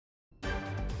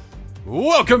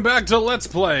Welcome back to Let's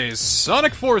Play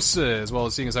Sonic Forces! Well,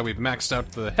 seeing as how we've maxed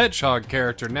out the Hedgehog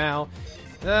character now,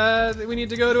 we need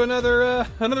to go to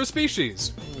another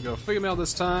species. We'll go female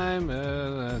this time.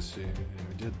 Let's see.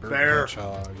 We did bird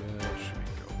hedgehog. Yeah, should we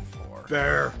go for?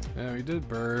 Bear. Yeah, we did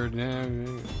bird. Yeah,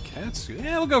 cats.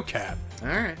 Yeah, we'll go cat.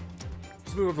 Alright.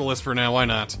 Let's move over the list for now. Why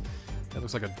not? That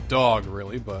looks like a dog,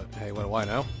 really, but hey, what do I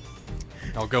know?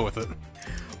 I'll go with it.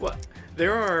 Well,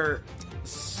 there are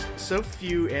so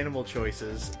few animal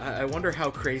choices. I wonder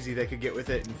how crazy they could get with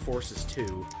it in Forces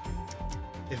 2.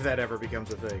 If that ever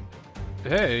becomes a thing.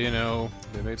 Hey, you know,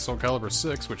 they made Soul Calibur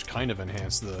 6, which kind of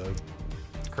enhanced the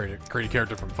crazy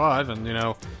character from 5, and, you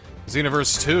know,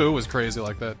 Xenoverse 2 was crazy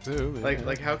like that, too.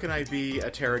 Like how can I be a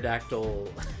pterodactyl?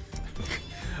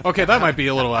 Okay, that might be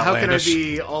a little outlandish. How can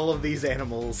I be all of these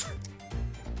animals?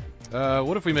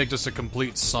 What if we make just a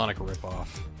complete Sonic ripoff?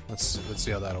 Let's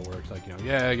see how that'll work. Like, you know,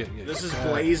 yeah, this is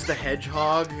Blaze the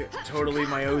Hedgehog, totally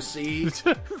my OC.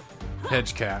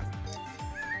 Hedge cat.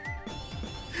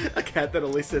 A cat that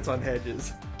only sits on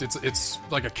hedges. It's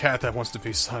like a cat that wants to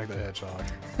be Sonic the Hedgehog.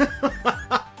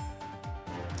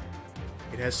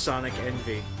 It has Sonic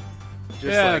envy. Just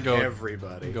yeah, like go,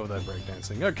 everybody. Go with that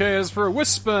breakdancing. Okay, as for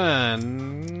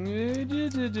Wispin...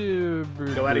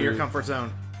 Go out of your comfort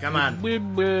zone. Come on.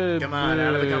 Come on,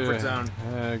 out of the comfort zone.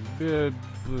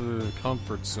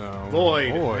 Comfort zone.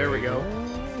 Void. There we go.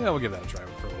 Yeah, we'll give that a try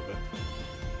for a little bit.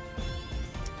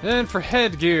 And for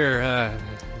headgear,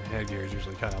 headgear is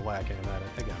usually kind of lacking in that.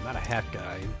 Again, I'm not a hat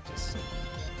guy. Just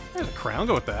there's a crown.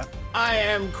 Go with that. I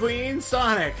am Queen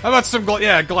Sonic. How about some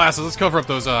glasses? Let's cover up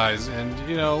those eyes, and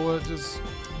you know, just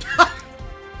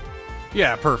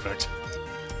yeah, perfect.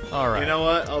 All right. You know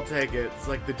what? I'll take it. It's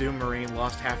like the Doom Marine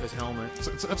lost half his helmet.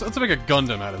 Let's make a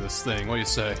Gundam out of this thing. What do you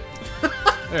say?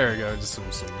 There we go. Just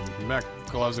some mech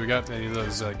gloves. We got any of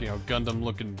those, you know,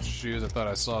 Gundam-looking shoes? I thought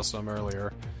I saw some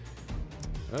earlier.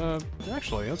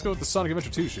 Actually, let's go with the Sonic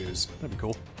Adventure 2 shoes. That'd be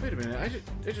cool. Wait a minute.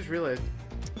 I just realized.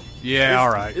 Yeah. All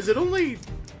right. Is it only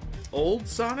old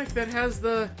Sonic that has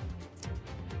the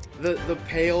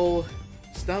pale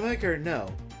stomach, or no?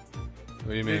 What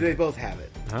do you mean? They both have it.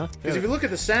 Huh? Because if you look at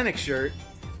the Sonic shirt,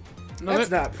 that's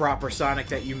not proper Sonic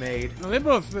that you made. No, they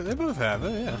both have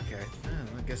it. Yeah. Okay.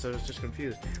 I guess I was just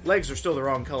confused. Legs are still the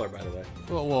wrong color, by the way.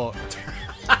 Well.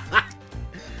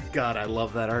 God, I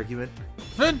love that argument.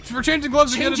 For changing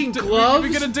gloves, we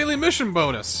get a daily mission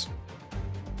bonus.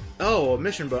 Oh, a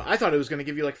mission bonus. I thought it was going to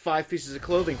give you like 5 pieces of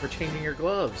clothing for changing your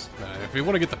gloves. If we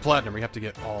want to get the platinum, we have to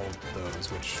get all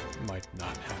those, which might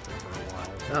not happen for a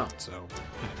while. Oh. So.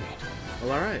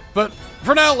 Well, alright. But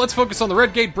for now, let's focus on the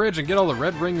Red Gate Bridge and get all the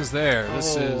red rings there.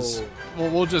 This is...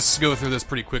 Well, we'll just go through this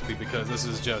pretty quickly because this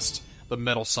is just the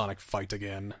Metal Sonic fight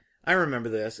again. I remember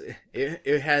this.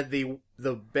 It had the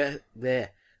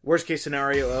worst case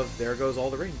scenario of there goes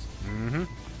all the rings. Mm-hmm.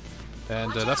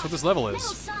 And that's what this level is.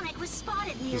 Sonic was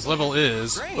spotted this level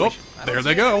is... Oh, there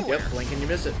they go. Yep, blink and you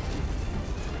miss it.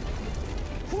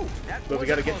 But we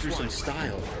gotta get through some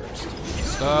style first.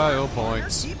 Style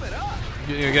points. You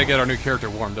gotta get our new character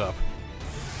warmed up.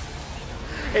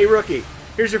 Hey, rookie,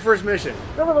 here's your first mission.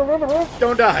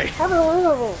 Don't die.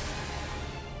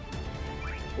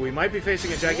 We might be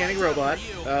facing a gigantic robot.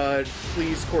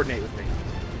 Please coordinate with me.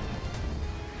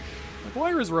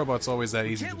 Why are his robots always that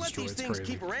easy to destroy? Let these it's things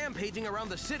crazy. keep rampaging around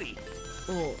the city.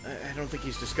 Well, I don't think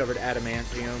he's discovered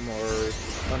adamantium or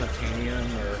unobtainium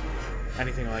or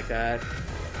anything like that.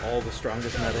 All the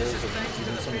strongest metals and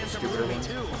even some of the stupider ones.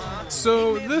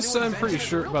 So this, I'm pretty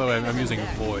sure... By the way, I'm using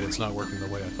Void. It's not working the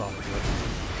way I thought it would.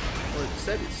 Well, it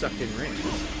said it sucked in rings.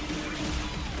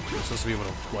 You're supposed to be able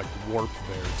to, like, warp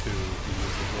there, too, if you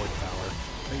use the Void power.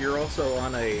 And you're also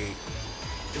on a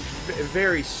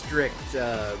very strict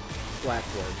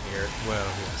platform here. Well,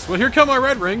 yes. Well, here come our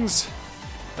red rings.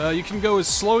 You can go as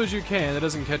slow as you can. It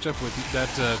doesn't catch up with that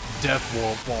death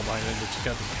wall behind it. That you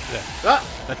got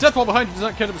that death wall behind you does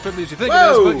not catch up as quickly as you think it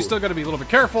does, but you still got to be a little bit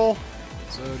careful.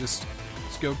 So just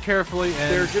go carefully.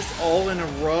 And they're just all in a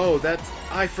row.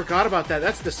 I forgot about that.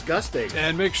 That's disgusting.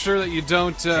 And make sure that you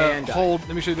don't hold.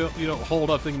 Make sure you don't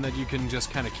hold up, thinking that you can just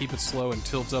kind of keep it slow and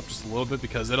tilt up just a little bit,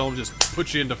 because it'll just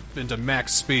put you into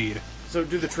max speed. So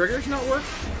do the triggers not work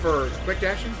for quick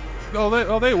dashing?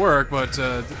 Oh, they work, but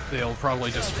they'll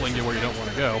probably just fling you where you don't want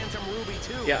to go.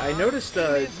 Yeah, I noticed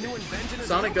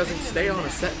Sonic doesn't stay on a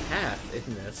set path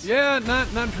in this. Yeah, not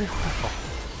very well.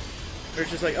 It's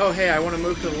just like, oh, hey, I want to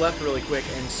move to the left really quick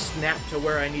and snap to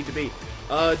where I need to be.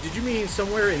 Did you mean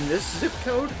somewhere in this zip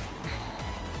code?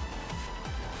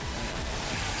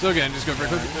 So again, just go very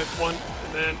quick. One,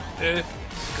 and then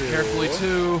carefully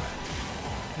 2,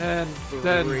 and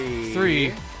then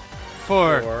 3,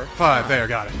 4, 5. There,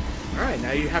 got it. Alright,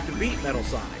 now you have to beat Metal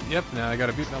Sonic. Yep, now I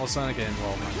gotta beat Metal Sonic and,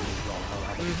 well,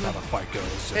 how the fight goes.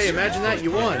 Just, Hey, imagine that,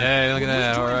 you won. Hey, look at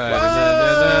that, alright.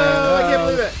 Whoa, I can't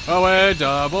believe it. Oh, wait,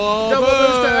 double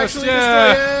Boost to actually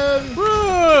destroy him.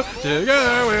 Woo!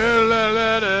 Together we'll...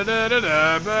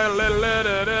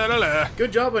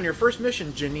 Good job on your first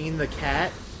mission, Janine the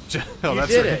Cat. Oh, that's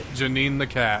did right. it. Janine the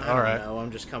Cat, alright. No, I'm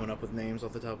just coming up with names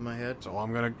off the top of my head. So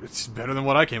I'm gonna... It's better than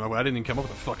what I came up with. I didn't even come up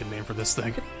with a fucking name for this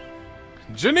thing.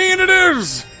 Janine it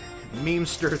is!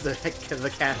 Memester the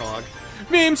Cat Hog.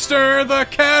 Memester the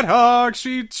Cat Hog!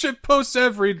 She posts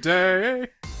every day!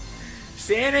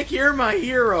 Sonic, you're my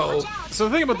hero! So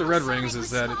the thing about the red rings is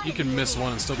that you can miss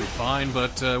one and still be fine,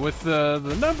 but with the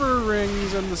number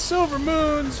rings and the silver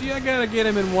moons, you gotta get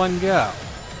him in one go.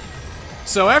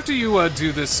 So after you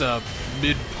do this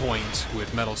midpoint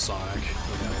with Metal Sonic,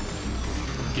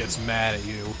 he gets mad at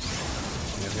you.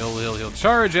 He'll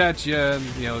charge at you,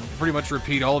 and pretty much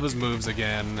repeat all of his moves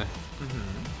again.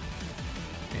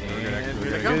 And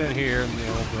we're gonna get in here, and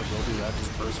they'll do that.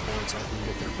 Just burst forward so I can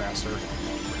get there faster.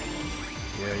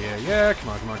 Yeah. Come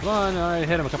on. Alright,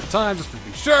 hit him a couple times just to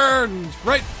be sure. And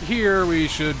right here, we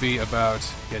should be about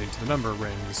getting to the number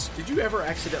rings. Did you ever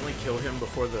accidentally kill him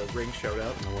before the ring showed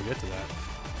up? No, we'll get to that.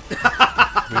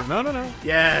 No.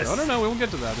 Yes! No, we won't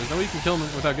get to that. There's no way you can kill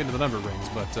him without getting to the number rings,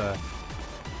 but,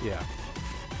 yeah.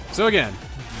 So again,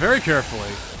 very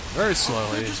carefully, very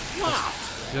slowly. You just flopped!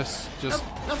 Just...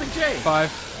 Nothing changed!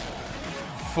 5,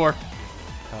 4,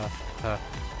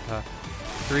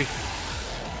 3,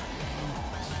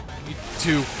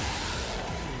 2,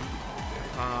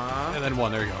 and then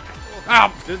 1. There you go.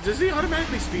 Ow! Does he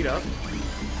automatically speed up?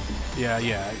 Yeah.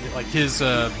 Like his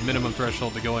minimum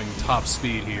threshold to going top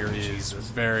speed here is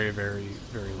very, very,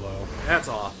 very low. That's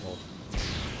awful.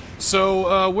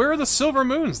 So, where are the silver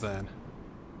moons then?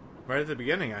 Right at the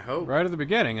beginning, I hope. Right at the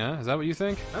beginning, huh? Is that what you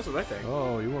think? That's what I think.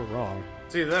 Oh, you were wrong.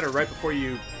 It's either that or right before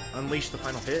you unleash the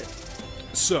final hit.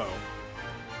 So,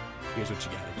 here's what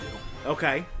you gotta do.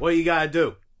 Okay, what you gotta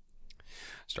do?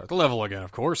 Start the level again,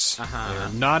 of course. They're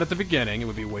not at the beginning. It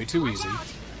would be way too easy.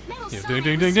 Ding,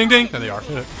 ding, ding, ding, ding. There they are.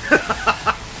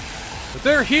 But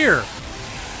they're here.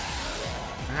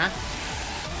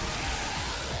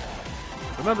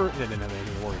 Remember, they didn't have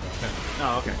anything to worry about.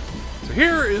 Oh, okay. So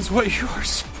here is what you are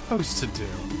supposed to do.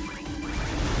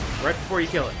 Right before you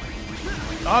kill it.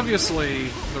 Obviously,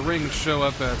 the rings show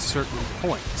up at certain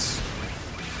points.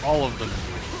 All of them.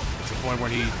 It's the point where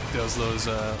he does those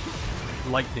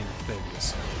lightning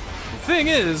things. The thing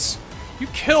is, you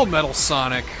kill Metal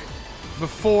Sonic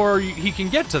before he can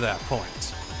get to that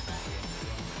point.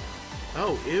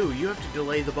 Oh, ew, you have to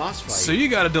delay the boss fight. So you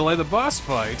gotta delay the boss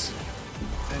fight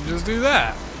and just do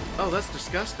that. Oh, that's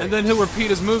disgusting. And then he'll repeat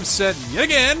his moveset yet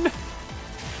again.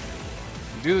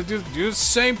 Do the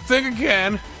same thing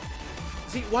again.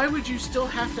 See, why would you still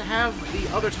have to have the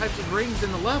other types of rings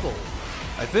in the level?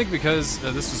 I think because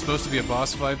this was supposed to be a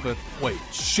boss fight, but wait,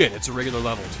 shit, it's a regular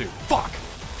level too. Fuck!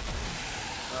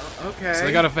 Okay. So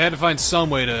they had to find some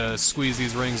way to squeeze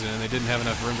these rings in, and they didn't have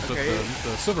enough room to put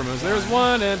the silver moons. There's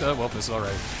one, and, well, this is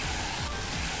alright.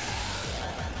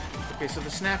 Okay, so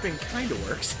the snapping kinda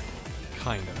works.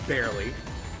 Kinda. Barely.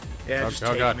 Yeah, just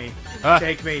take God. me. Ah,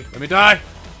 Take me. Let me die!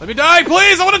 Let me die,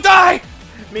 please! I want to die!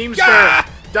 Memester, Gah!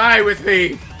 die with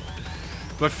me!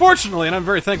 But fortunately, and I'm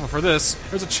very thankful for this,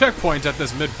 there's a checkpoint at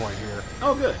this midpoint here.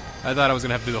 Oh, good. I thought I was going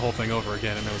to have to do the whole thing over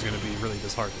again, and it was going to be really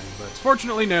disheartening, but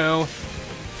fortunately, no.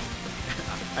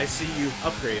 I see you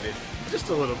upgraded. Just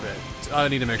a little bit. I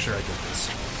need to make sure I get this.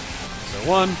 So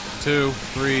 1, 2,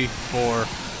 3, 4,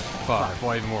 5.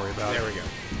 Why even worry about it? There we go.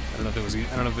 I don't know if it was. I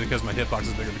don't know if because my hitbox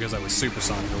is bigger because I was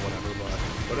supersonic or whatever, but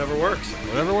Whatever works.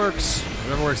 whatever works.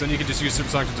 Whatever works. Then you can just use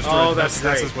supersonic to destroy. Oh, that's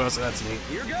that's great. as well. So that's neat.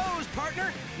 Here goes,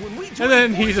 partner. When we And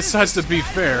then he decides to be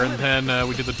fair, and then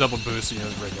we did the double boost,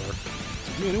 regular.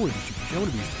 Man, I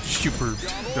want to be super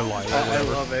delighted. I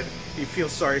love it. You feel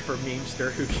sorry for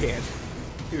Memester who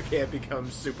can't become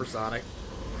supersonic.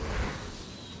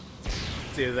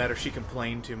 It's either that or she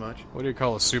complained too much. What do you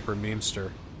call a super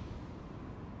memester?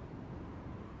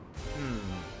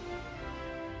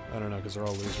 I don't know, because they're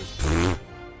all losers.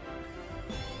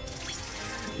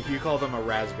 You call them a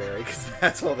raspberry, because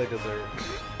that's all they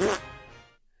deserve.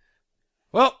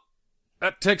 Well,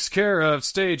 that takes care of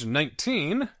stage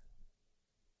 19.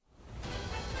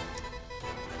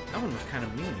 That one was kind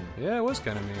of mean. Yeah, it was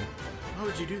kind of mean. Why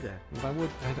would you do that? If I would,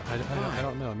 I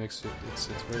don't know. It makes it. It's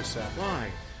very sad.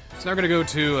 Why? So now we're gonna go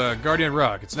to Guardian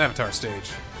Rock. It's an Avatar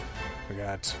stage. We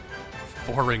got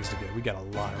 4 rings to get. We got a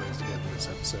lot of rings to get in this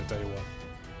episode. I'll tell you what.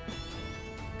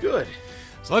 Good.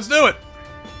 So let's do it.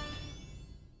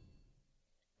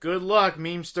 Good luck,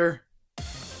 Memester.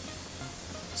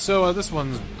 So this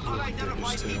one's really big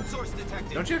too.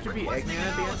 Don't you have to be Eggman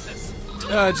at the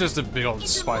end? It's just a big old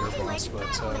spider boss, but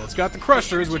it's got the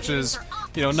crushers, which is,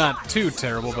 you know, not too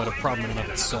terrible, but a problem in and of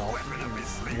itself.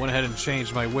 I went ahead and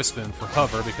changed my Wispin for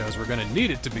hover because we're gonna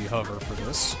need it to be hover for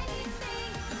this.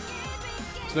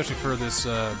 Especially for this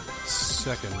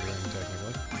second ring,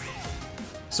 technically.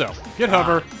 So, get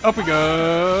hover, up we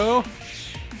go!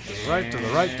 To the right, to the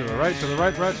right, to the right, to the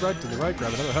right, right, to the right,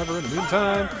 grab another hover in the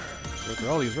meantime. Go through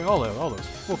all those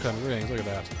full kind of rings, look at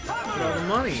that. Look at all the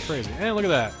money. It's crazy. And look at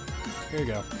that. Here you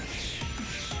go.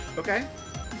 Okay.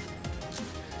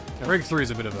 Now, ring 3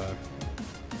 is a bit of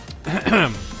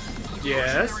a...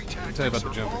 Yes? I'll tell you about the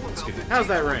jumping in this game. How's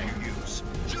that ring?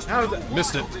 How's that?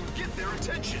 Missed it.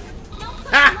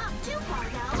 Ha!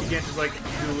 You can't just, like,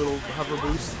 do a little hover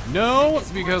boost? No,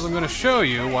 because I'm going to show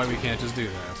you why we can't just do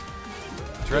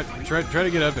that. Try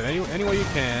to get up any way you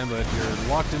can, but you're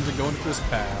locked into going to this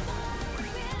path.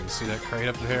 You see that crate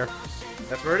up there?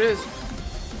 That's where it is.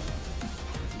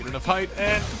 Get enough height,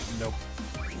 and nope.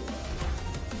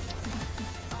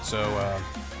 So,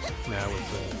 now with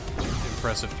the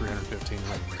impressive 315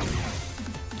 height.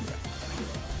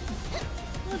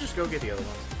 I'll just go get the other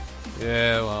ones.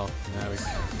 Yeah, well, now we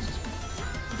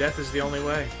Death is the only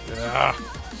way.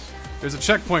 There's a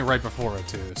checkpoint right before it,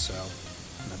 too, so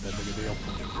not that big a deal.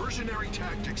 Diversionary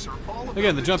tactics are all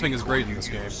Again, the jumping is great in this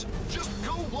game. Just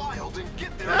go wild and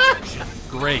get their attention.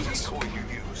 Great. Toy you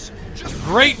use.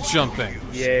 Great jumping.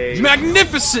 Yay.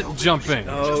 Magnificent jumping.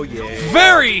 Oh, yay.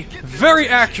 Very, very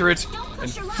accurate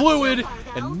and fluid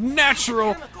and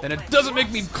natural, and it doesn't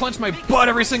make me clench my butt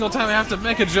every single time I have to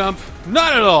make a jump.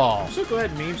 Not at all. I'm so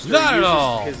glad Memester Not at uses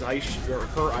all. his ice or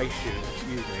her ice shoes.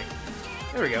 Excuse me.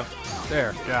 There we go.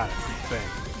 There, got it. Bang.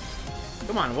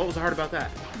 Come on, what was hard about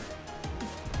that?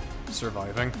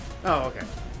 Surviving. Oh, okay.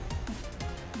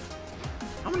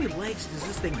 How many legs does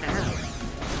this thing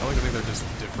have? I like to think they're just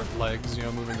different legs, you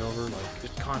know, moving over, like...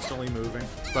 Just constantly moving.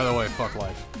 By the way, fuck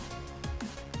life.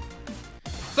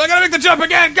 So I gotta make the jump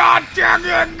again! God damn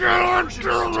it! God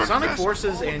damn it! Sonic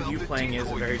Forces and you playing is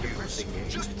a very depressing game.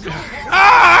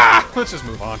 Ah! Let's just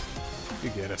move on.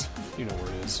 You get it. You know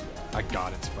where it is. I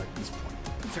got it by this point.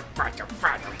 I'm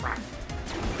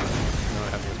not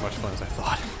having as much fun as I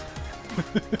thought.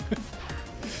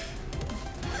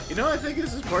 You know, I think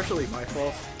this is partially my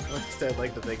fault. At least I'd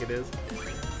like to think it is.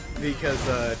 Because,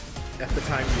 at the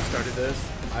time you started this,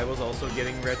 I was also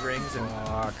getting red rings, and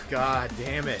Fuck. god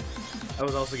damn it. I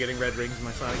was also getting red rings in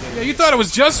my Sonic game. Yeah, you thought it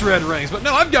was just red rings, but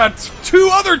no, I've got two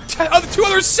other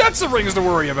sets of rings to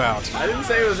worry about. I didn't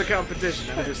say it was a competition,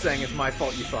 I'm just saying it's my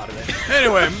fault you thought of it.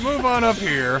 Anyway, move on up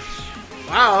here.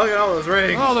 Wow, look at all those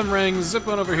rings! All them rings, zip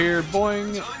on over here,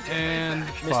 boing, and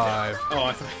 5. Oh,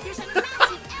 I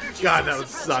thought... God, that would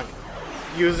suck.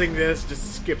 Using this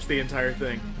just skips the entire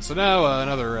thing. So now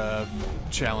another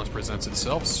challenge presents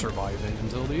itself, surviving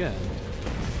until the end.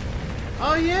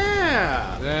 Oh,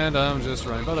 yeah! And I'm just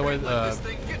running. By the way, this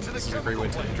is a great way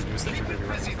to introduce that you're going to be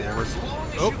running forward.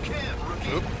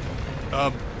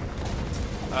 Oh!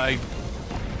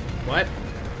 What?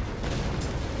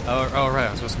 Oh, right,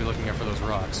 I'm supposed to be looking out for those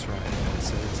rocks, right.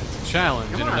 It's a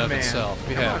challenge in and of itself.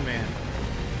 Come on, man.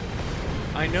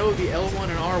 I know the L1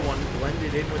 and R1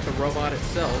 blended in with the robot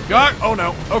itself. God! Oh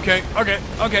no! Okay.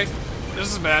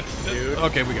 This is bad. Dude.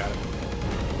 Okay, we got it.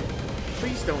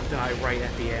 Please don't die right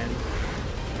at the end.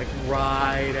 Like,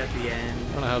 right at the end.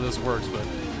 I don't know how this works, but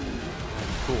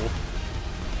cool.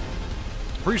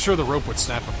 Pretty sure the rope would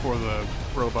snap before the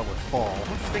robot would fall.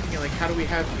 I'm just thinking, like, how do we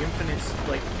have infinite,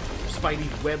 like, Spidey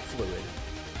web fluid?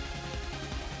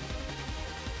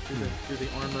 Do the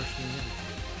arm motion.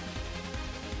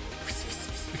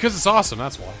 Because it's awesome,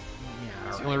 that's why. Yeah,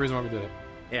 That's the only reason why we did it.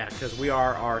 yeah, because we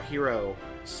are our hero,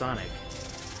 Sonic.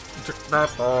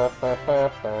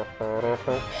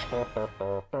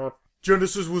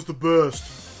 Genesis was the best.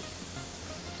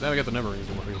 Now we got the memories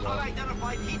and what we got.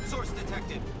 Unidentified heat source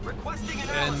detected. Requesting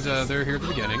And analysis. they're here at the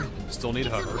beginning. Still need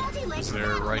hover. Because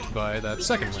they're right by that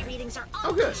second ring.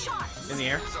 Oh, good. In the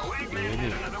air.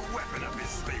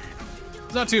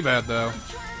 It's not too bad, though.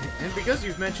 And because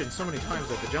you've mentioned so many times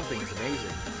that the jumping is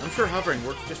amazing, I'm sure hovering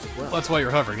works just as well. Well, that's why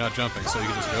you're hovering, not jumping. So you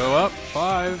can just go up.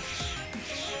 5,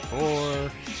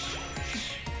 4.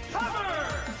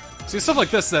 See, stuff like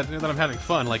this that I'm having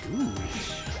fun. Like, ooh.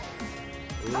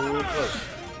 Ooh, close.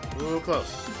 Ooh,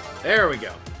 close. There we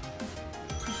go.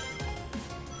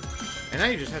 And now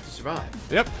you just have to survive.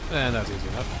 Yep, and that's easy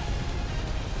enough.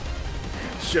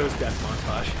 Show's death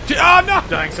montage. Oh, no!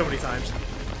 Dying so many times.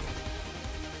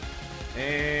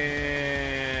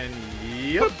 And...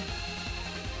 Yep.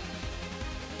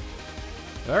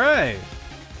 Alright.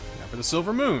 Now for the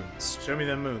silver moons. Show me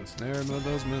them moons. There,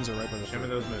 those moons are right by the Show me third.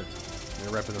 those moons.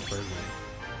 They're right by the third ring.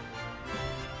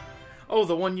 Oh,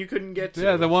 the one you couldn't get to.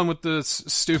 Yeah, the one with the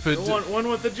stupid... The one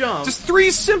with the jump. Just 3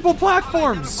 simple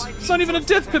platforms! It's not even a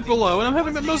death pit below, and I'm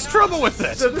having the most trouble with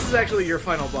it! So this is actually your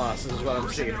final boss, is what I'm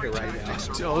seeing here right now.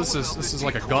 Oh, this is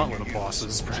like a gauntlet of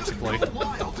bosses, practically.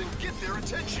 Wild and get their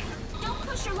attention. Don't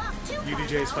push your luck too far.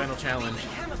 UDJ's final challenge.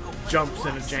 Jumps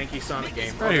in a janky Sonic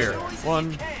game. Right here.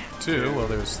 1, 2, well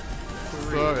there's...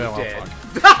 Oh, yeah, well, Dead.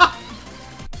 fuck.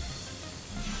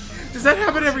 Does that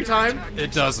happen every time?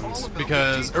 It doesn't,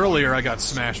 because earlier I got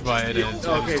smashed by it and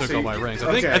Okay, it took so all my you- rings.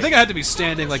 okay. I think I had to be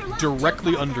standing like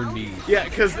directly underneath. Yeah,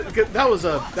 because that was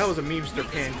a memester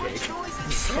pancake.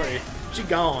 Sorry, she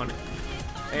gone.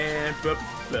 And boop,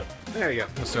 boop. There you go.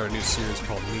 I'll start a new series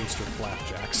called Memester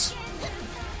Flapjacks.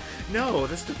 No,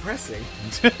 that's depressing.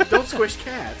 Don't squish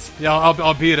cats. Yeah,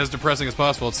 I'll be it as depressing as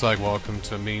possible. It's like, welcome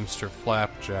to Memester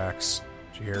Flapjacks.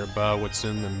 Did you hear about what's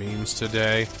in the memes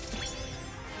today?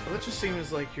 Well, that just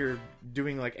seems like you're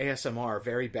doing like ASMR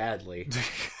very badly.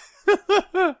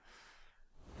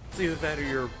 It's either that or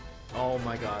you're... Oh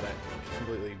my god, I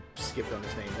completely skipped on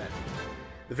his name then.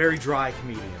 The very dry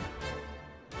comedian.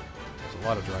 There's a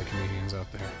lot of dry comedians out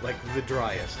there. Like, the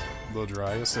driest. The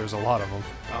driest? There's a lot of them.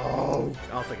 Oh,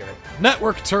 I'll think of it.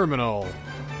 Network Terminal!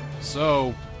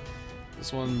 So,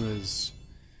 this one is...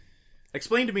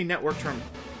 Explain to me Network Terminal.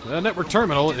 The Network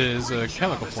Terminal is a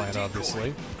chemical plant,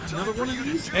 obviously. Another one of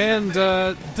these? And,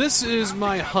 this is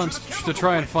my hunt to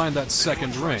try and find that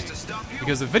second ring.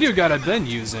 Because the video guide I've been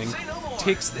using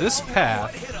takes this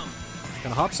path,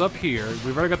 and hops up here.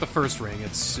 We've already got the first ring.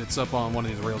 It's up on one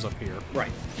of these rails up here.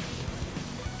 Right.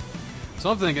 So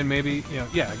I'm thinking maybe,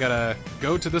 yeah, I gotta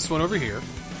go to this one over here.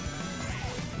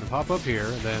 And pop up here,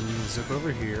 then zip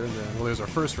over here, and then, well, there's our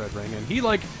first red ring. And he,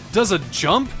 like, does a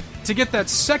jump to get that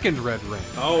second red ring.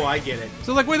 Oh, I get it.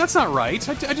 So, like, wait, that's not right.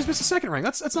 I just missed a second ring.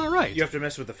 That's not right. You have to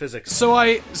mess with the physics. So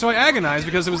I agonized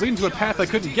because it was leading to a path I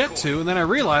couldn't get to, and then I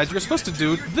realized you're supposed to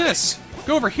do this.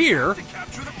 Go over here,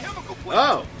 Capture the chemical plant.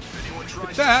 Oh! Anyone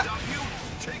tries that, to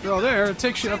stop you, take go there, it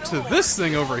takes you up to this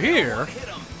thing over here,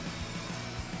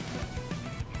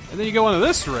 and then you go onto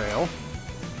this rail,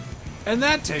 and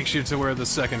that takes you to where the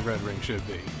second red ring should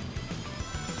be.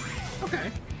 Okay.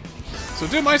 So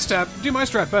do my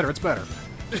strat better, it's better.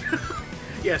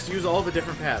 Yes, use all the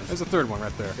different paths. There's a third one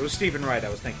right there. It was Stephen Wright I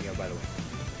was thinking of, by the way.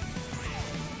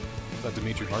 That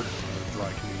Dimitri Martin, a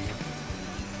dry comedian.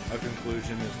 A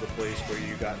conclusion is the place where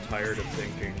you got tired of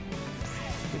thinking.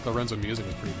 I think Lorenzo Music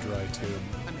was pretty dry, too.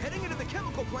 I'm heading into the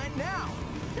chemical plant now.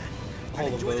 All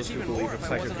of enjoy those this who even believe more in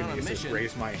if I wasn't on a psychokinesis mission.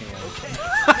 raise my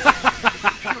hand.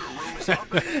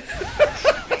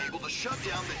 Able to shut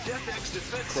down the DefX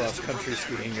defense Cross-country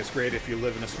system from skiing is great if you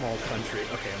live in a small country.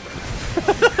 Okay, I'm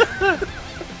done.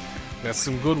 Got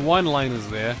some good one-liners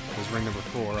there. There's ring number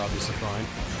 4, obviously fine.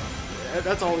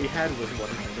 That's all he had was one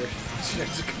rendition. I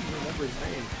just couldn't remember his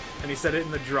name. And he said it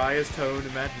in the driest tone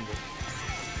imaginable.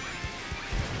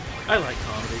 I like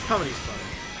comedy. Comedy's funny.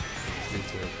 Me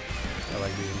too. I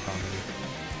like being comedy.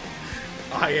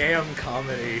 I am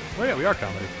comedy. Oh yeah, we are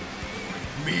comedy.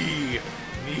 Me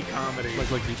comedy.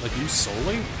 Like you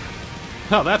solely?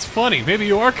 Oh, that's funny. Maybe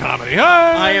you are comedy.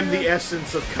 Ah! I am the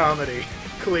essence of comedy.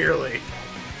 Clearly.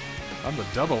 I'm the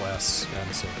double S.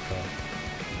 And so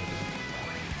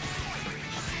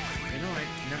You know, I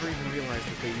never even realized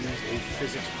that they used a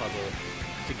physics puzzle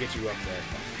to get you up there.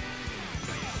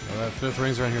 well, that fifth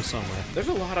ring's around here somewhere. There's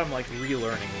a lot I'm like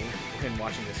relearning in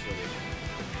watching this footage.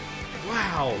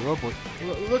 Wow. Oh boy.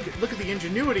 Look at the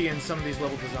ingenuity in some of these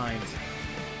level designs.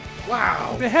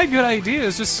 Wow. They had good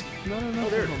ideas, just not enough Oh,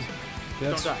 there of it them. is. Yeah,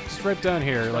 Don't it's, die. it's right down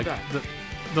here. Don't like die.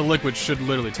 the liquid should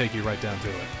literally take you right down to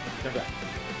it. Don't die.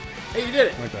 Hey, you did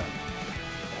it. Like that.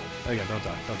 Again, don't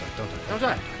die. Don't die. Don't die. Don't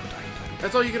die.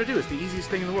 That's all you gotta do. It's the easiest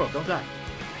thing in the world. Don't die.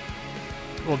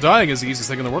 Well, dying is the easiest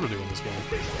thing in the world to do in this game.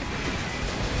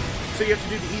 So you have to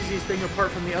do the easiest thing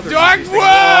apart from the other Dark easiest thing. Oh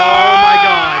my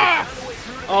god.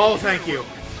 Oh, thank you.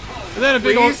 And then a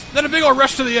big old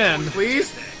rush to the end.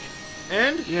 Please?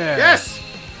 And? Yeah. Yes!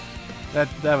 That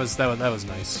was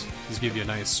nice. Just give you a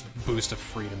nice boost of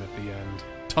freedom at the end.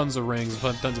 Tons of rings,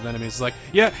 tons of enemies. It's like,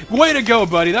 yeah, way to go,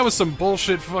 buddy. That was some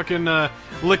bullshit fucking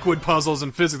liquid puzzles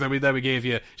and physics that we gave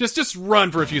you. Just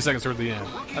run for a few seconds toward the end.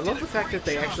 I love the fact that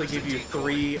they actually give you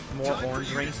 3 more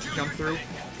orange rings to jump through.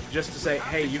 Just to say,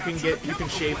 hey, you can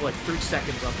shave like 3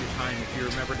 seconds off your time if you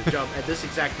remember to jump at this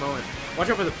exact moment. Watch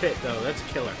out for the pit, though. That's a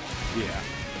killer. Yeah.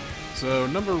 So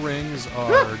number rings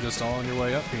are just all on your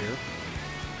way up here.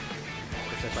 Of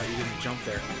course, I thought you didn't jump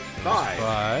there. There's 5.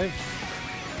 5.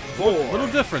 4. A little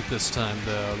different this time,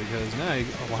 though, because now you...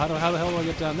 Well, how the hell do I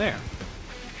get down there?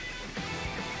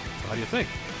 So how do you think?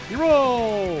 You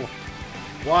roll!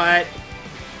 What?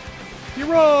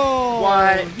 You roll!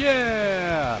 What?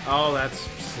 Yeah! Oh, that's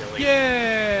silly.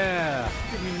 Yeah!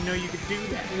 I didn't even know you could do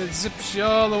that. And it zips you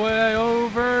all the way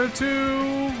over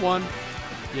to 1.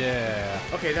 Yeah.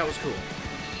 Okay, that was cool.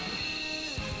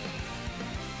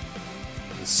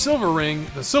 The silver ring,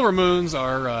 the silver moons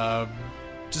are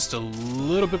just a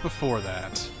little bit before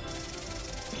that.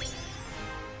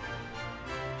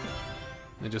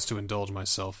 And just to indulge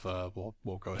myself,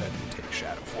 we'll go ahead and take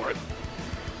Shadow for it.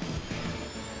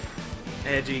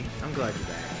 Edgy, I'm glad you're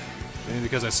back. Maybe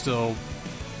because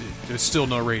there's still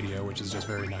no radio, which is just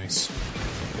very nice.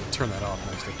 I'll turn that off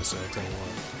next episode, I tell you what.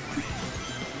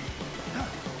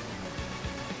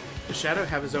 Does Shadow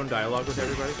have his own dialogue with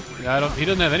everybody? Yeah, he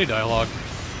doesn't have any dialogue.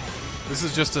 This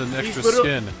is just an extra He's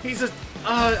skin. He's a.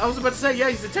 I was about to say, yeah,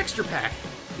 he's a texture pack.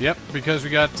 Yep, because we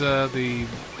got the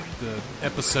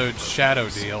episode Shadow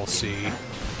DLC,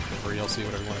 or ELC,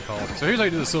 whatever you want to call it. So here's how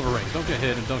you do the silver rings. Don't get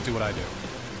hit and don't do what I do.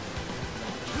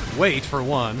 Wait for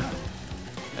 1,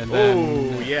 and then...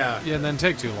 Oh, yeah. Yeah, and then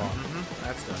take too long. Mm-hmm.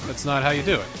 That's done. That's not how you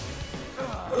do it.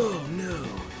 Oh, no.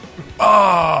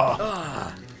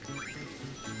 Ah!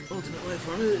 Ultimate life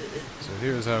form. So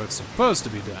here's how it's supposed to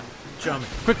be done. Jump.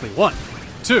 Quickly, 1,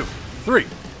 2, 3.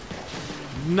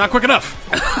 Not quick enough.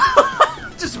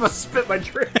 Just about to spit my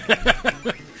drink.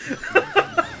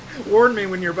 Warn me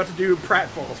when you're about to do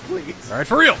pratfalls, please. All right,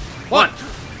 for real. 1,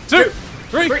 2,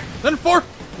 3, then 4,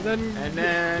 and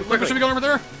then quickly. should be going over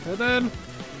there, and then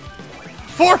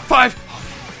 4,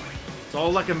 5. It's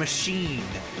all like a machine.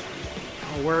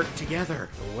 All work together.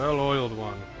 A well-oiled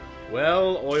one.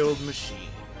 Well-oiled machine.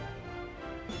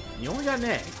 You only got an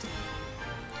egg.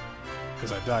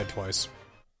 Because I died twice.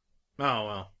 Oh,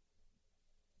 well.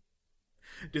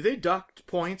 Do they dock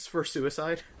points for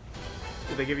suicide?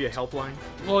 Do they give you a helpline?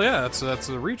 Well, yeah, that's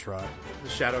a retry. The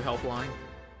Shadow helpline?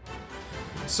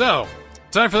 So,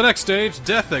 time for the next stage,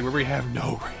 Death Egg, where we have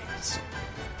no rings.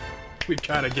 We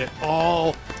gotta get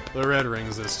all the red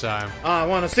rings this time. I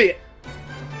want to see it.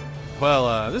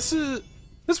 Well, this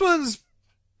one's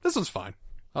fine.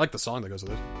 I like the song that goes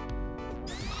with it.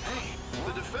 Hey,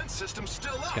 the defense system's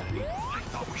still up. Kinda neat. I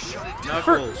thought we shut it down.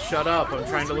 Knuckles, shut up. I'm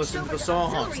trying to listen to the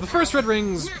song. The first red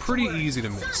ring's pretty easy to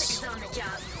miss.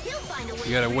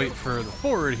 You gotta wait for the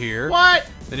forward here. What?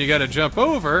 Then you gotta jump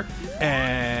over,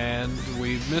 and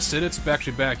we missed it. It's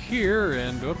actually back here,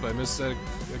 and oop, I missed that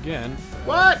again.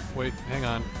 What? Wait, hang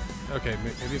on. Okay,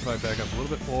 maybe if I back up a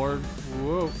little bit more.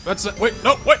 Whoa, that's it. Wait,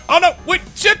 no, wait, oh no, wait,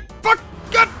 shit, fuck,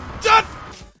 God, God.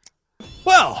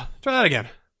 Well, try that again.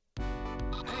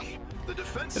 Hey, the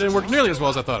defense It didn't work system's nearly as still well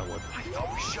as I up. thought it would. I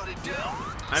thought we shut it down.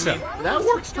 I So- mean, that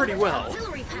worked pretty well.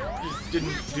 Just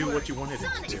didn't do what you wanted it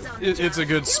to do. It's a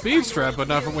good speed strap, but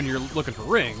not for when you're looking for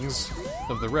rings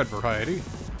of the red variety.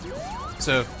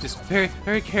 So just very,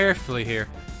 very carefully here,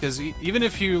 because even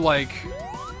if you like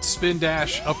spin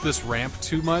dash up this ramp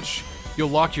too much, you'll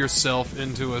lock yourself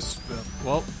into a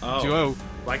duo.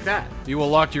 Like that. You will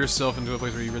lock yourself into a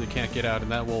place where you really can't get out,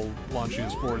 and that will launch you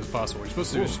as forward as possible. What you're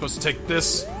supposed to do is you're supposed to take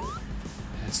this,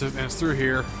 and it's through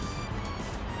here.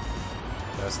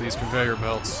 That's these conveyor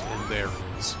belts, and there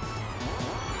it is.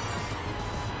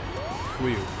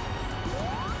 Whew.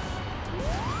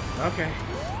 Okay.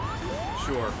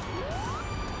 Sure.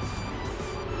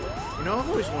 You know, I've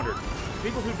always wondered,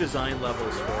 people who design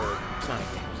levels for Sonic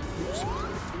games,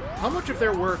 how much of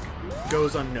their work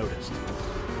goes unnoticed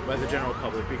by the general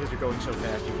public because you're going so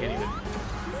fast you can't even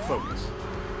focus?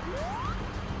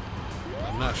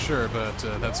 I'm not sure, but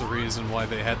that's the reason why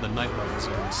they had the night levels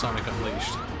in Sonic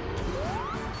Unleashed.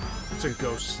 To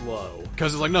go slow.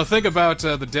 Because it's like, no, think about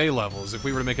the day levels. If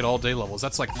we were to make it all day levels,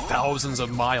 that's like thousands of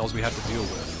miles we have to deal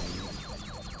with.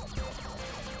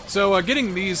 So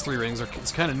getting these 3 rings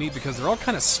it's kind of neat because they're all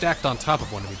kind of stacked on top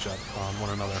of one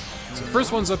another. So the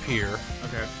first one's up here.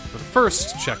 Okay. For the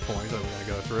first checkpoint that we're going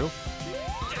to go through.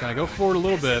 Kind of go forward a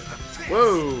little bit.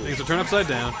 Whoa! Things will turn upside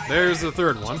down. There's the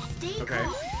third one. Okay.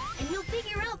 And you'll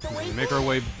figure out the way We make our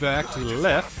way back to the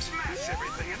left. Smash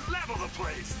everything and level the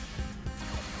place.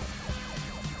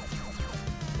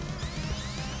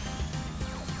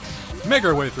 Make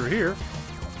our way through here.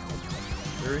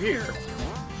 Through here.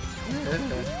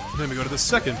 Then we go to the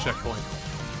second checkpoint.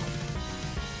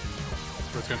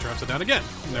 Where it's going to turn upside down again.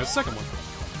 And there's the second one.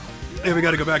 And we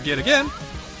got to go back yet again.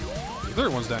 The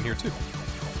third one's down here too.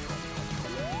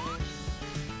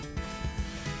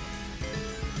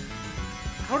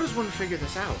 How does one figure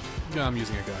this out? Yeah, I'm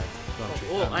using a guide. Don't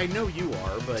you? Well, I know you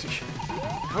are, but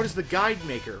how does the guide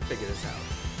maker figure this out?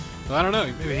 I don't know.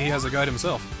 Maybe he has a guide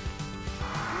himself.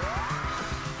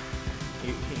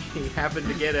 he happened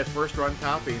to get a first run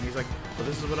copy, and he's like, well,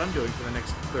 this is what I'm doing for the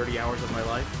next 30 hours of my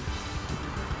life.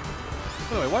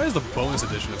 By the way, why is the bonus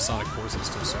edition of Sonic Forces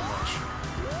still so much?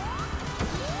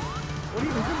 What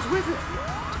even comes with it?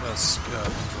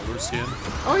 Controller skin.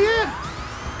 Oh, yeah!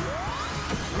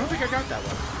 I don't think I got that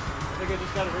one. I think I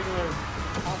just got a regular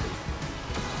copy.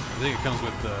 I think it comes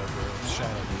with the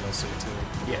Shadow DLC too.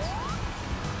 Yes.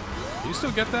 Do you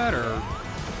still get that, or...?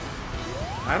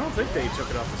 I don't think they took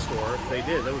it off the store. If they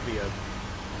did, that would be a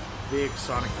big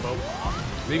Sonic faux pas.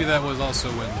 Maybe that was also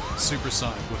when Super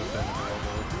Sonic would have been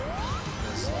available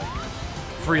as like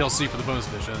free DLC for the bonus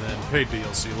edition, and then paid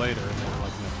DLC later, and they were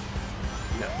like,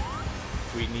 no. No.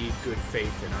 We need good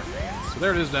faith in our fans. So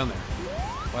there it is down there.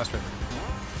 Last river.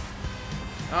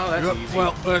 Oh, that's easy.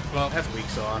 Well, That's weak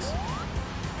sauce.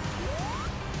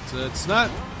 so it's not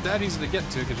that easy to get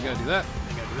to, because you gotta do that,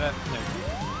 you gotta do that, there you go.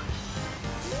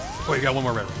 Oh, you got one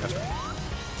more red ring, that's right.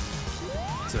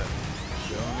 That's it.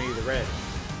 Show me the red.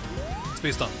 It's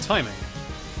based on timing.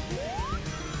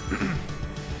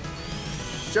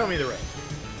 Show me the red.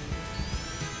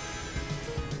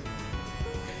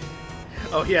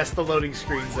 Oh yes, the loading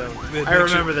screen zone. I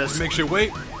remember this. It makes you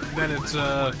wait, then it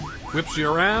whips you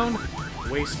around.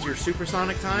 Waste your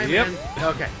supersonic time? Yep. And,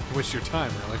 okay. Waste your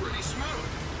time, really.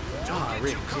 Ah,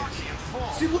 rings,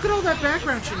 yes. See, look at all that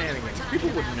background shenanigans. People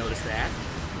wouldn't notice that.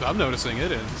 I'm noticing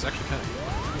it, and it's actually kind of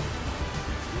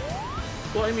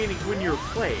Well, I mean, when you're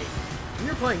playing,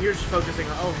 you're just focusing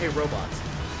on, oh, hey, robots.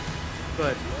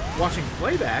 But watching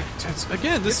playback,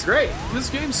 again, it's great. This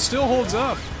game still holds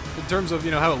up in terms of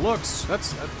how it looks.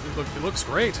 It looks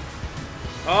great.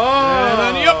 Oh, And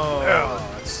then, yep.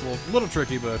 Oh, it's a little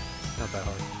tricky, but not that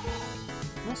hard.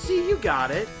 Well, see, you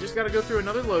got it. Just got to go through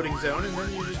another loading zone, and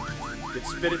then you just get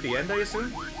spit at the end, I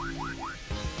assume.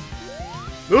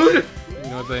 You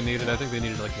know what they needed? I think they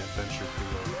needed like an adventure feel.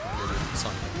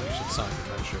 Sonic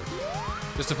Adventure.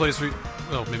 Just a place where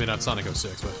well, maybe not Sonic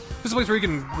 06, but just a place where you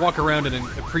can walk around and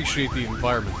appreciate the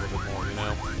environment a little bit more,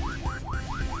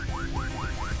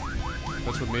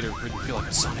 That's what made it really feel like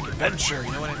a Sonic Adventure,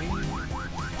 you know what I mean?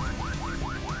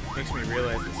 Makes me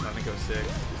realize that Sonic 06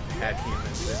 had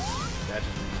humans, and that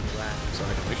just makes me laugh.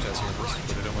 Sonic Unleashed has humans,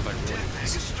 but they don't look like real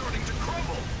humans.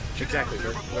 Exactly,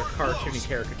 they're cartoony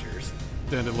caricatures.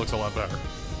 Then it looks a lot better.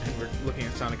 And we're looking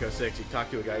at Sonic 06, you talk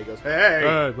to a guy, he goes,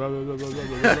 hey! Moving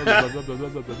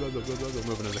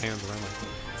his hands around like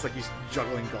It's like he's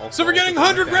juggling golf. So we're getting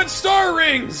 100 red star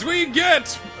rings! We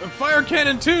get a Fire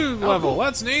Cannon 2 level. Cool.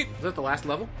 That's neat. Is that the last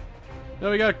level?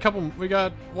 No, we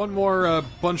got one more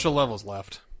bunch of levels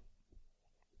left.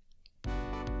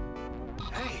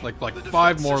 Like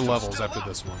 5 more levels after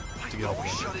this one to get all the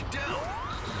rest.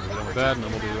 We're done with that, and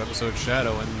then we'll do episode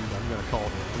Shadow, and I'm gonna call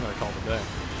it a day.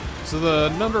 So the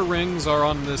number rings are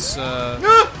on this.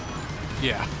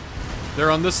 Yeah, they're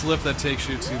on this lift that takes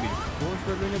you to the 4th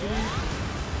red ring, I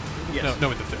believe. Yes. No,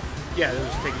 with the 5th. Yeah, they're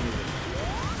just taking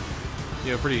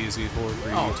you Yeah, pretty easy. 4,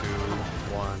 3, 2,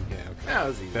 1. Yeah, okay. That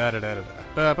was easy.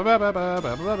 For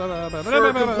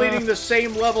For completing the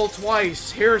same level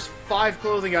twice, here's 5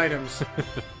 clothing items.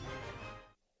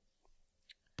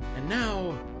 And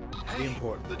now, the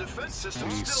important. The defense system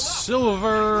The still up.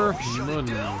 silver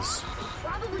moons.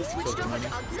 Probably switched over to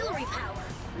auxiliary power.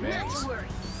 Not to worry.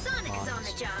 Sonic is on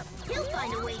the job. He'll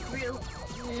find a way through.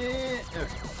 Okay.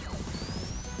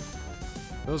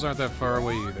 Those aren't that far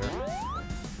away either.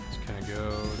 Just kind of go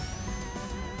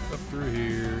up through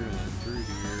here, and then through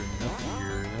here, and up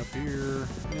here, and up here,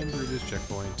 and through this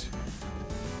checkpoint.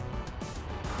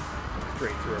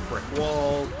 Straight through a brick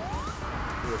wall,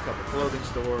 through a couple clothing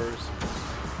stores,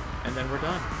 and then we're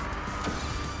done.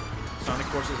 Sonic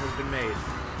Forces has been made.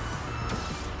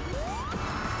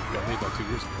 Got made like 2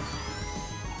 years ago.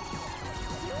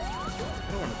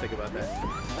 I don't want to think about that.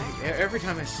 Every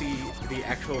time I see the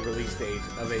actual release date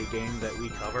of a game that we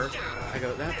cover, I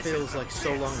go, that feels like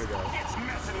so long ago.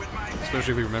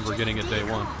 Especially if you remember getting it day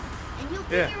 1. And you'll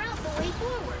Yeah. figure out the way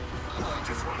forward.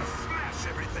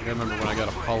 I remember when I got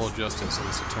Apollo Justice as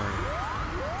this attorney.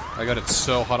 I got it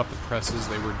so hot up the presses,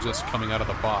 they were just coming out of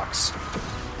the box.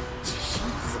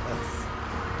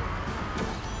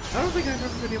 I don't think I've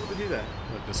ever been able to do that.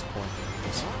 What disappointing.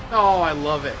 Oh, I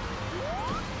love it.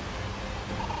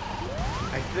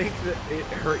 I think that it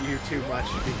hurt you too much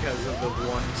because of the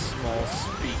one small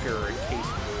speaker in case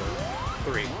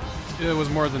 4. 3. It was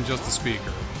more than just the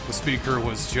speaker. The speaker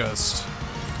was just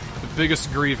the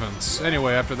biggest grievance.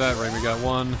 Anyway, after that, right, we got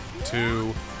 1,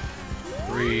 2,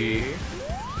 3,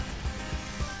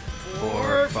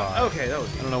 4, 5. Okay, that was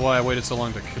I easy. don't know why I waited so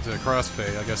long to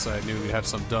crossfade. I guess I knew we'd have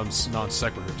some dumb non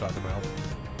sequitur to talk about.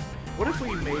 What if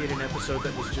we made an episode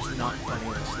that was just not funny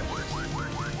in the slightest?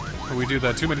 We do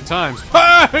that too many times.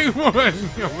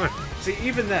 See,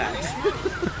 even that.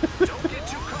 Don't get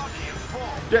too cocky and fall.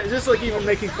 Just like even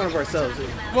making fun of ourselves.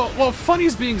 well,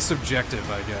 funny's being subjective,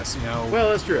 I guess. You know. Well,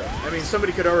 that's true. I mean,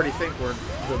 somebody could already think we're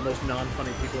the most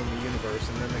non-funny people in the universe,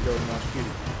 and then they go and watch Beauty.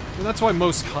 And that's why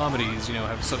most comedies, you know,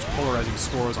 have such polarizing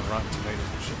scores on Rotten Tomatoes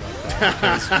and shit like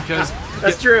that. Because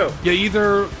That's true. You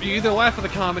either laugh at the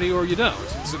comedy or you don't.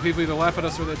 So people either laugh at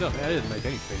us or they don't. I didn't make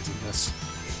any fades in this.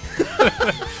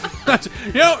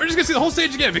 You know, we're just gonna see the whole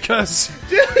stage again because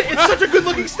It's such a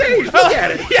good-looking stage. Look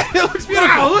at it. yeah, it looks beautiful.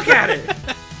 Wow, look at it.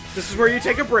 This is where you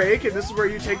take a break, and this is where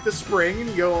you take the spring and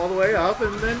you go all the way up,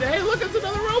 and then hey, look, it's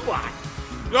another robot.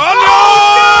 Oh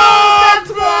no!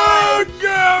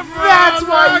 That's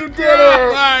why you did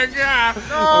it. My God!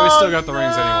 Well, we still got the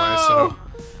rings anyway, so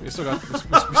we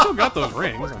still got those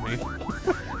rings. I mean,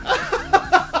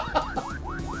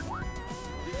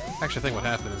 actually, I think what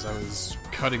happened is I was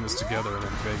cutting this together, and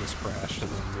then Vegas crashed, and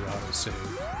then the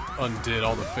autosave undid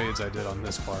all the fades I did on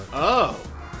this part. Oh.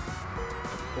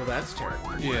 Well, that's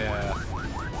terrible. Yeah.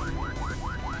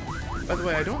 By the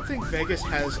way, I don't think Vegas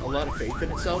has a lot of faith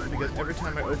in itself, because every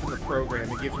time I open the program,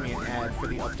 it gives me an ad for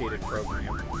the updated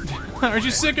program. Aren't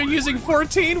you sick of using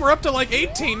 14? We're up to like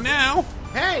 18 now.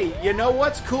 Hey, you know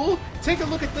what's cool? Take a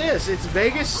look at this. It's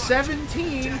Vegas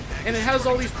 17, and it has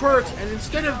all these perks, and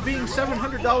instead of being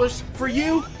 $700 for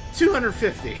you,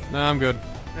 $250. No, I'm good.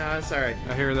 No, it's alright.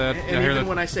 I hear that. And I hear even that.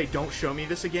 when I say don't show me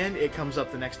this again, it comes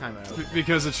up the next time I open it.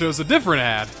 Because it shows a different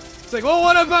ad. It's like, well,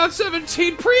 what about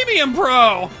 17 Premium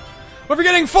Pro? If we're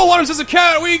getting full arms as a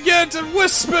cat, we get a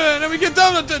Wisp and we get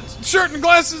down to shirt and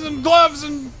glasses and gloves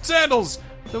and sandals.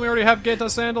 Don't we already have Geta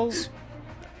sandals?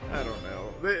 I don't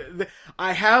know.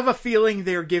 I have a feeling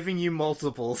they're giving you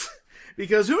multiples.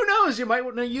 Because who knows, you might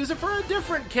want to use it for a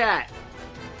different cat.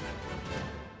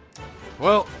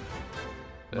 Well,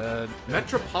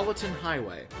 Metropolitan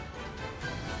Highway.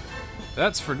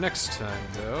 that's for next time,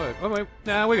 though. Oh, wait.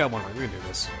 Nah, we got one more. We can do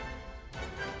this.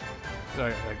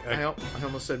 I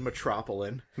almost said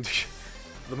Metropolitan.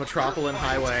 The Metropolitan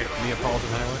Highway. Neapolitan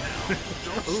Highway.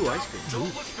 Ooh, ice cream. Don't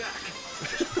look back.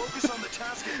 Just focus on the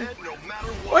task ahead no matter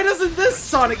what. Why doesn't this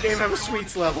Sonic game have a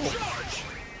sweets level?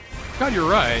 God, you're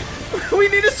right. We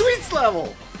need a sweets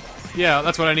level! Yeah,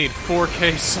 that's what I need.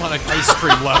 4K Sonic ice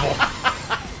cream level.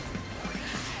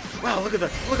 Wow, look at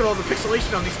all the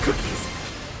pixelation on these cookies.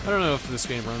 I don't know if this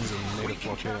game runs in native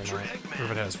 4K or not, or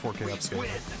if it has 4K upscaling.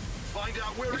 Find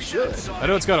out where It he should. is. I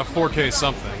know it's got a 4K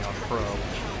something on Pro.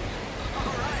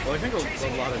 Well, I think a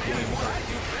lot of games.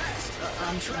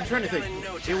 I'm trying to think.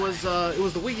 It was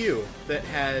the Wii U that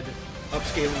had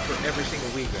upscaling for every single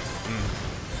Wii game,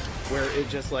 where it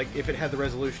just like if it had the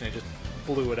resolution, it just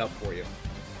blew it up for you.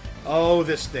 Oh,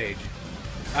 this stage.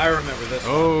 I remember this.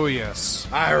 Oh, yes.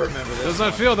 I remember this. Does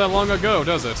not feel that long ago,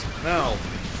 does it? No.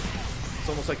 It's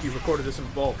almost like you recorded this in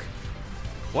bulk.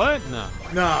 What? No.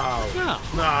 No. No.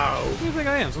 No. What do you think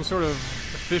I am? Some sort of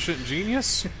efficient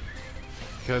genius?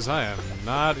 Because I am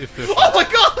not efficient. Oh my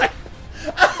god!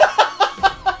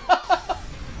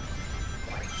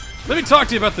 Let me talk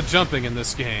to you about the jumping in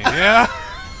this game, yeah?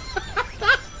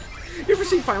 You ever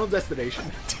seen Final Destination?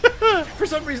 For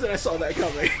some reason I saw that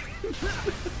coming.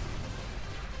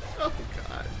 Oh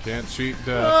god. Can't cheat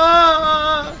death.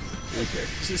 Ah! Okay.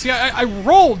 See, I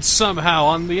rolled somehow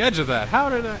on the edge of that. How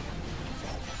did I...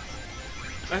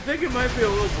 I think it might be a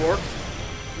little warped.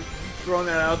 Throwing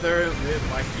that out there, it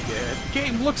might be dead. The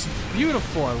game looks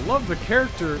beautiful. I love the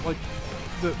character, like,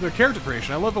 the character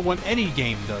creation. I love it when any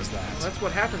game does that. That's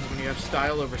what happens when you have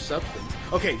style over substance.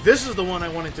 Okay, this is the one I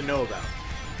wanted to know about.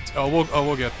 Oh,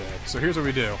 we'll get there. So here's what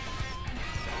we do.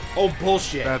 Oh,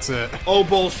 bullshit. That's it. Oh,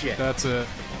 bullshit. That's it.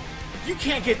 You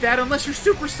can't get that unless you're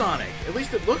supersonic. At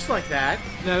least it looks like that.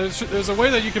 Now, there's a way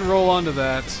that you can roll onto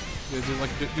that. You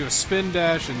do a spin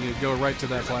dash and you go right to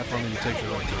that platform and you take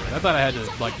your right to it. I thought I had to,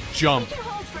 like, jump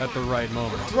at the right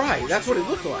moment. Right, that's what it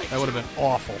looked like. That would have been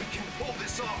awful. Pull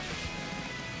this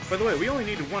off. By the way, we only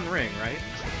needed one ring, right?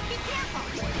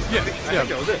 Yeah, I think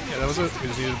that was it. Yeah, that was it. We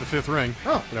just needed the 5th ring.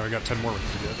 Oh. But now we got 10 more rings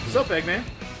to get. What's up, Eggman?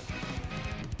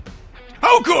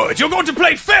 Oh, good! You're going to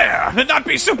play fair and not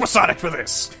be supersonic for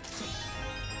this!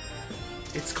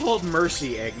 It's called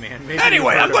Mercy, Eggman. Maybe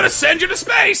Anyway, you've heard I'm going to of it. send you to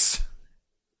space!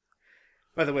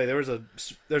 By the way, there's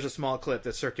a small clip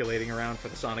that's circulating around for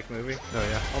the Sonic movie. Oh,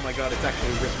 yeah. Oh my god, it's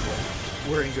actually written well.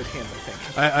 We're in good hands, I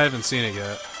think. I haven't seen it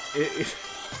yet.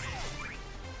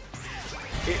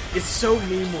 It's so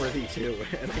meme-worthy, too,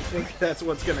 and I think that's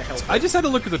what's going to help. I just had to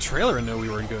look at the trailer and know we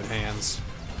were in good hands.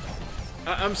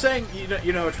 I'm saying,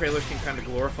 you know, trailers can kind of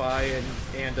glorify,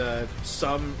 and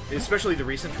some, especially the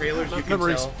recent trailers, you can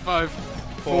Number tell. 5,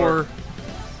 4,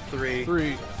 3,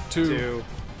 3, 2,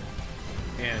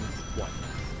 and 1.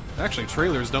 Actually,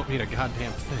 trailers don't mean a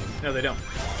goddamn thing. No, they don't.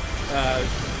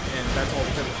 And that's all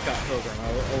because of Scott Pilgrim.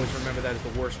 I'll always remember that as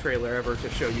the worst trailer ever to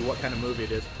show you what kind of movie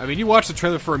it is. I mean, you watch the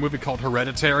trailer for a movie called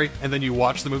Hereditary, and then you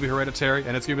watch the movie Hereditary,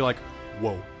 and it's gonna be like,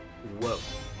 whoa. Whoa.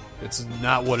 It's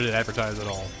not what it advertised at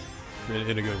all.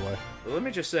 In a good way. Well, let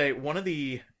me just say, one of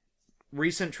the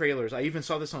recent trailers, I even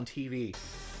saw this on TV,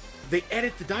 they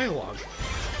edit the dialogue.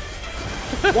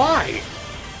 Why?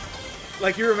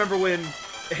 Like, you remember when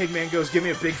Eggman goes, give me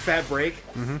a big fat break?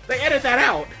 Mm-hmm. They edit that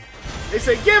out. They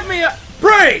say, give me a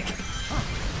break!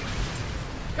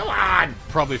 Come on!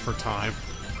 Probably for time.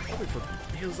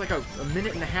 It was like a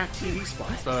minute and a half TV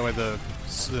spot. By the way, the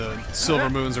silver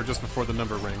moons are just before the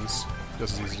number rings.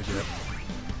 Just as easy to get.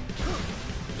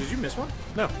 Did you miss one?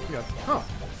 No, yeah. Huh.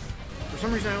 For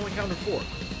some reason, I only counted 4.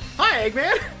 Hi,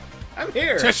 Eggman! I'm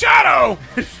here! Shadow!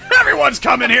 Everyone's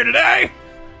coming here today!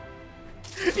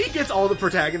 He gets all the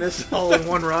protagonists all in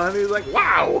one run. He's like,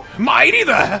 wow! Mighty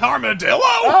the Armadillo?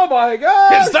 Oh my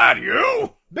god! Is that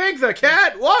you? Big the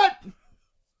cat, what?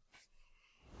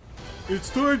 It's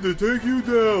time to take you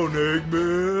down,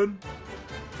 Eggman.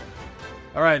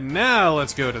 Alright, now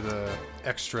let's go to the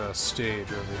extra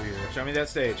stage over here. Show me that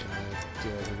stage.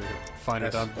 Find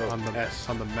it on the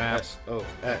map.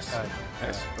 S-O-S.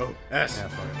 S-O-S. Yeah,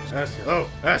 fire.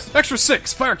 S-O-S. Extra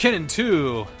 6, Fire Cannon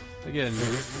 2. Again,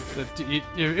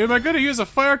 am I going to use a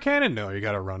fire cannon? No, you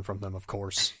gotta run from them, of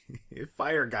course.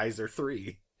 Fire Geyser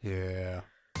 3. Yeah.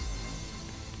 You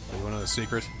want to know the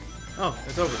secret? Oh,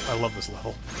 it's over. I love this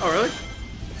level. Oh, really?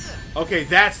 Okay,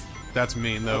 that's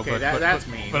mean, though. Okay, but that's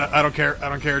mean. But I don't care. I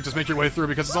don't care. Just make your way through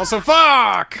because it's also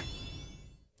fuck.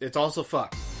 It's also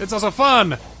fuck. It's also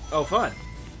fun. Oh, fun.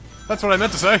 That's what I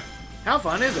meant to say. How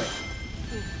fun is it?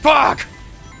 Fuck.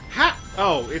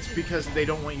 Oh, it's because they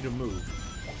don't want you to move.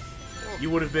 You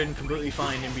would have been completely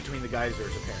fine in between the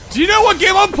geysers, apparently. Do you know what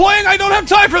game I'm playing? I don't have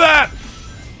time for that!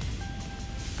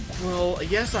 Well,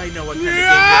 yes, I know what kind of game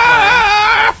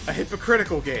you're playing. A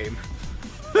hypocritical game.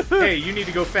 Hey, you need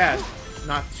to go fast.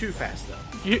 Not too fast, though.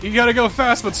 You gotta go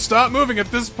fast, but stop moving at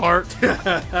this part. God,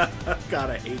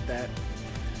 I hate that.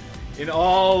 In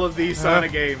all of these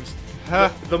Sonic games,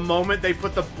 the moment they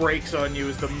put the brakes on you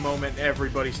is the moment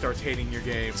everybody starts hating your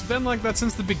game. It's been like that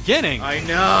since the beginning. I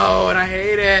know, and I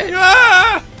hate it.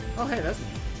 Ah! Oh, hey, that's neat.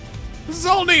 This is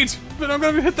all neat, but I'm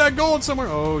gonna hit that gold somewhere.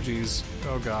 Oh, jeez.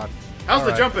 Oh, God. How's all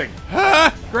the right. jumping?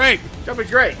 Ah, great.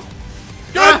 Jumping's great.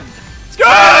 Good. It's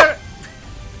good.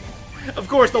 Of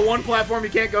course, the one platform you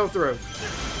can't go through.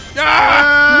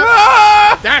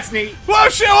 Ah! That's neat. Whoa,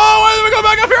 shit! Oh, why did we go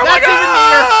back up here? Oh my That's even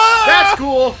God! neater. That's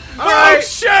cool. Oh, Alright.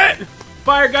 shit!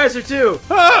 Fire Geyser 2.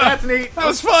 Ah! That's neat. That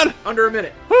was fun. Under a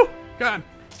minute. Whew. God.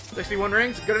 61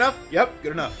 rings. Good enough? Yep,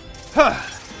 good enough.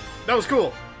 That was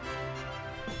cool.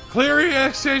 Clear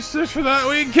EXH for that.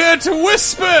 We get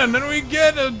Wispin, and we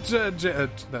get a.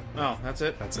 Oh, that's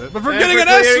it? That's it. But for And getting for an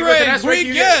clearing with an S-Ring, S-Ring, we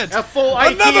you get a full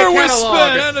IKEA another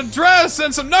catalog. Wispin, and a dress,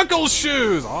 and some Knuckles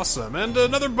shoes. Awesome. And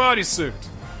another bodysuit.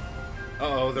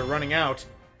 Uh-oh, they're running out.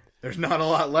 There's not a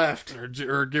lot left.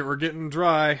 We're getting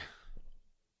dry.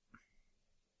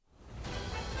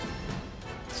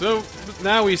 So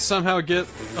now we somehow get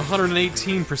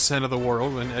 118% of the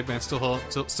world, when Eggman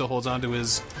still holds on to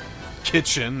his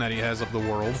kitchen that he has of the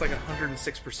world. It's like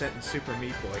 106% in Super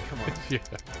Meat Boy. Come on. Yeah.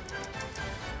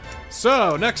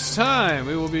 So next time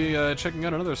we will be checking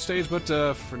out another stage, but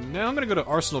for now I'm gonna go to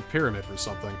Arsenal Pyramid for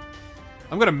something.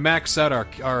 I'm gonna max out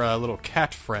our little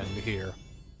cat friend here.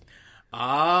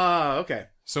 Ah, okay.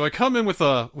 So I come in with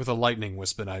a lightning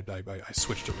Wispin. I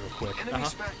switched it real quick.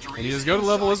 And you just go to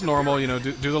level as normal, you know,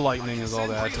 do the lightning and all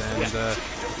that, and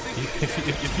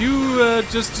if you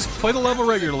just play the level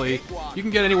regularly, you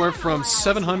can get anywhere from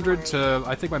 700 to,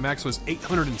 I think my max was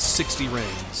 860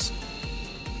 rings.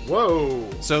 Whoa.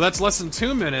 So that's less than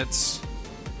 2 minutes,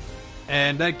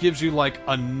 and that gives you like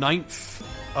a ninth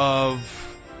of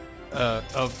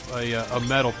a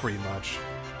medal, pretty much.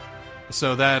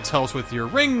 So that helps with your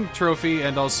ring trophy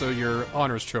and also your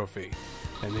honors trophy.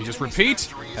 And you just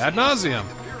repeat ad nauseum.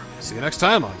 See you next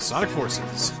time on Sonic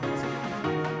Forces.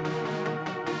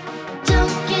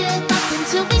 Don't give up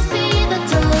until we